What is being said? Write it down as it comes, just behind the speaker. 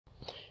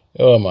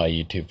Hello, my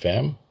YouTube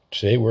fam.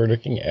 Today we're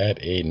looking at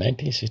a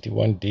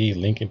 1961 D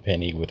Lincoln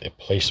penny with a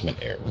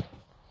placement error.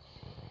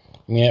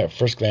 I mean, at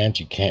first glance,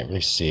 you can't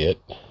really see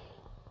it.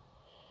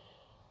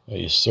 Well,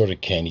 you sort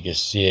of can. You can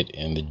see it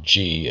in the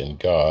G in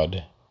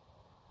God,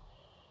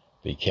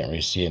 but you can't really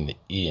see it in the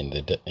E and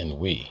the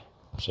we.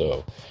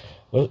 So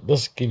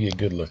let's give you a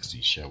good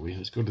look-see, shall we?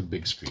 Let's go to the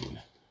big screen.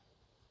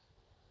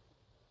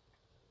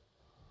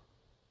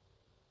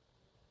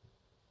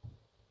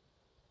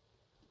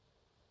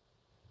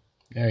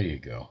 There you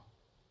go.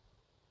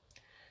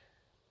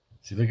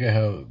 See, look at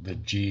how the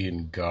G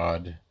in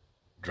God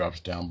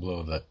drops down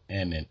below the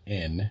N and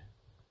N.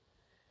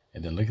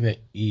 And then look at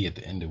that E at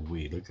the end of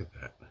we. Look at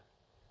that.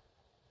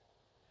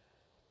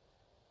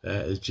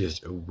 That is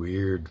just a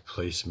weird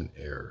placement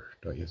error,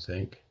 don't you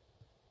think?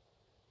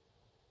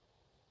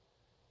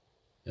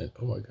 And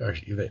oh my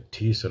gosh, even that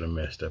T sort of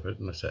messed up. I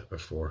didn't notice that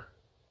before.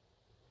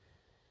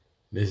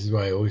 This is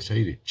why I always tell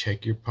you to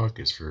check your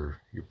pockets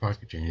for your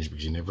pocket change,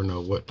 because you never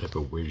know what type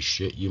of weird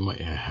shit you might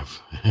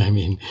have. I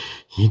mean,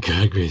 you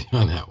gotta agree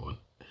on that one.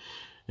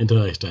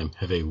 Until next time,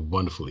 have a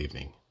wonderful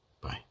evening.